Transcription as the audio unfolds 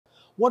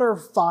What are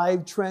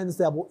 5 trends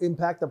that will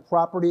impact the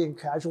property and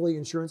casualty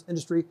insurance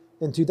industry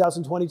in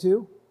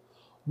 2022?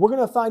 We're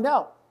going to find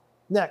out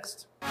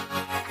next.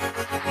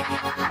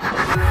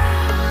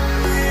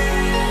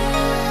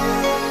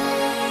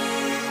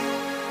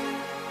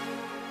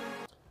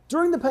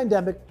 During the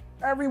pandemic,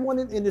 everyone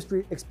in the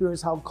industry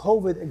experienced how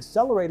COVID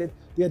accelerated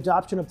the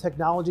adoption of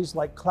technologies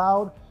like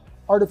cloud,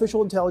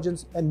 artificial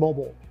intelligence, and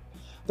mobile.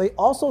 They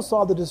also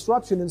saw the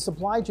disruption in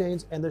supply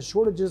chains and the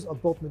shortages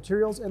of both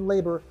materials and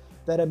labor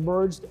that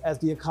emerged as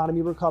the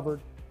economy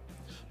recovered.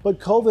 But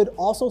COVID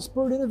also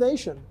spurred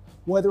innovation,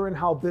 whether in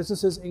how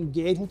businesses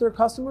engage with their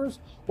customers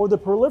or the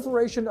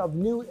proliferation of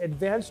new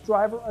advanced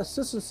driver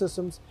assistance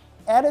systems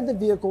added to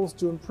vehicles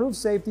to improve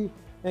safety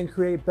and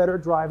create better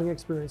driving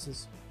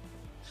experiences.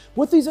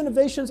 With these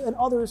innovations and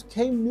others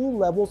came new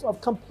levels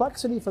of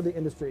complexity for the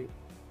industry.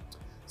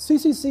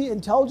 CCC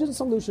Intelligent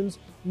Solutions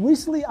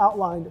recently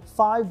outlined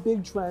 5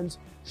 big trends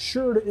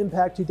sure to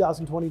impact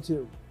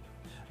 2022.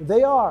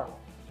 They are: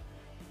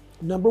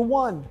 number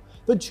 1,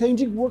 the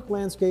changing work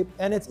landscape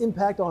and its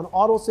impact on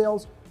auto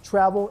sales,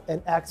 travel,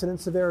 and accident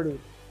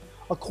severity.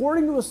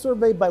 According to a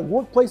survey by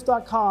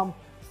Workplace.com,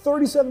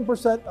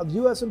 37% of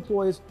U.S.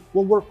 employees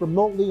will work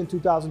remotely in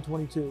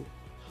 2022.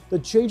 The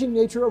changing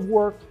nature of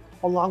work,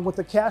 along with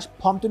the cash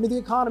pumped into the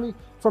economy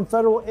from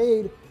federal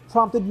aid,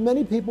 prompted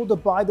many people to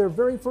buy their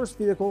very first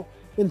vehicle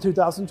in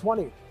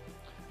 2020.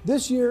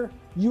 This year,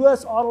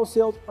 U.S. auto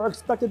sales are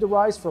expected to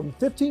rise from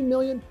 15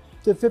 million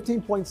to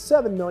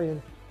 15.7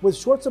 million, with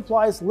short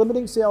supplies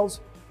limiting sales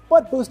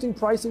but boosting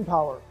pricing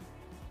power.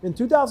 In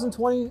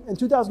 2020 and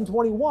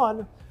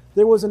 2021,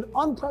 there was an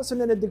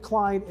unprecedented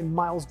decline in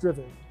miles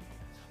driven.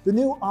 The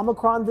new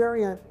Omicron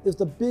variant is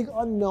the big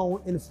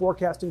unknown in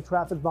forecasting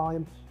traffic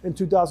volume in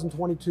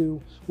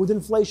 2022, with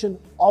inflation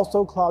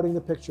also clouding the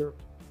picture.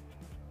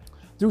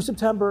 Through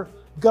September,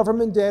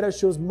 government data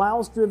shows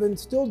miles driven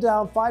still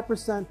down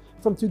 5%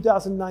 from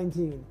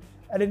 2019,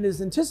 and it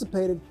is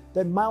anticipated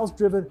that miles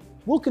driven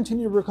will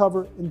continue to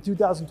recover in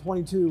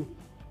 2022,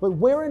 but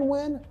where and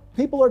when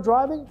people are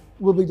driving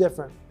will be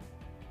different.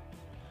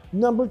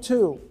 Number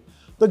 2,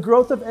 the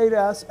growth of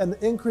ADAS and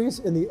the increase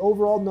in the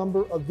overall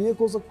number of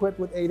vehicles equipped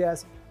with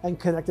ADAS and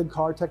connected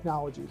car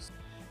technologies.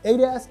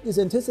 ADAS is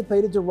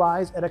anticipated to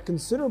rise at a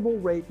considerable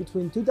rate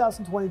between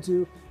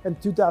 2022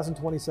 and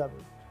 2027.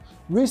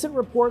 Recent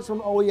reports from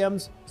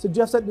OEMs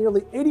suggest that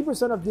nearly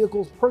 80% of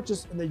vehicles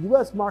purchased in the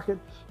US market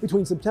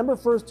between September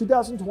 1st,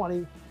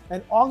 2020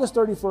 and August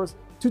 31st,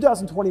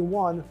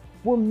 2021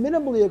 were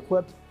minimally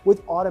equipped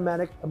with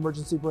automatic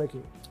emergency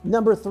braking.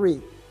 Number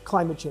 3,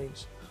 climate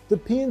change. The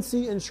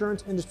P&C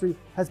insurance industry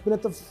has been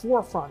at the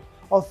forefront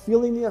of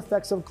feeling the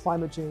effects of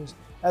climate change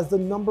as the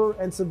number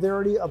and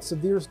severity of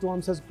severe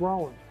storms has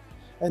grown.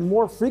 And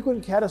more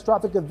frequent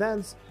catastrophic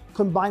events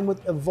combined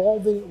with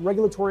evolving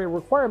regulatory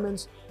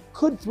requirements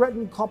could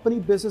threaten company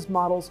business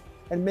models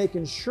and make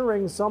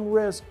insuring some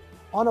risk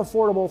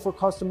unaffordable for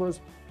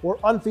customers or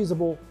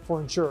unfeasible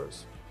for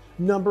insurers.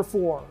 Number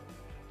 4,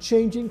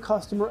 changing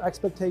customer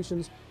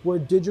expectations where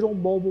digital,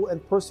 mobile,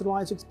 and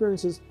personalized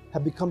experiences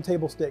have become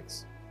table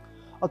stakes.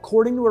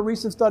 According to a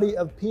recent study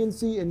of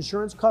P&C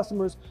insurance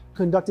customers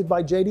conducted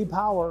by J.D.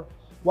 Power,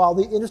 while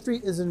the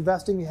industry is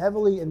investing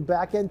heavily in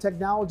back-end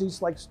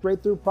technologies like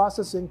straight-through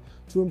processing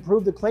to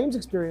improve the claims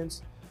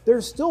experience,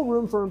 there's still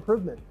room for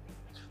improvement.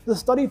 The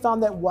study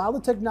found that while the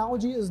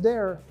technology is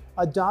there,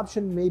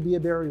 adoption may be a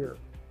barrier.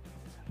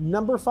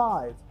 Number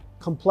 5,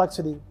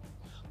 complexity.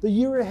 The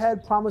year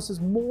ahead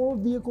promises more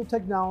vehicle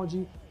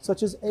technology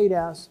such as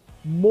ADAS,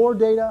 more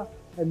data,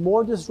 and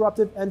more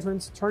disruptive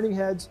entrants turning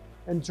heads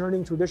and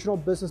turning traditional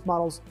business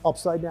models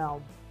upside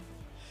down.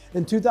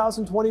 In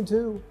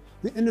 2022,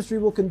 the industry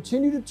will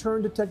continue to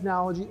turn to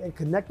technology and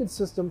connected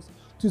systems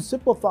to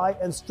simplify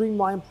and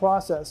streamline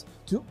process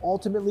to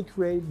ultimately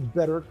create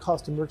better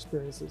customer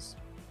experiences.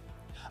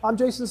 I'm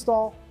Jason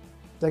Stahl.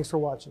 Thanks for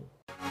watching.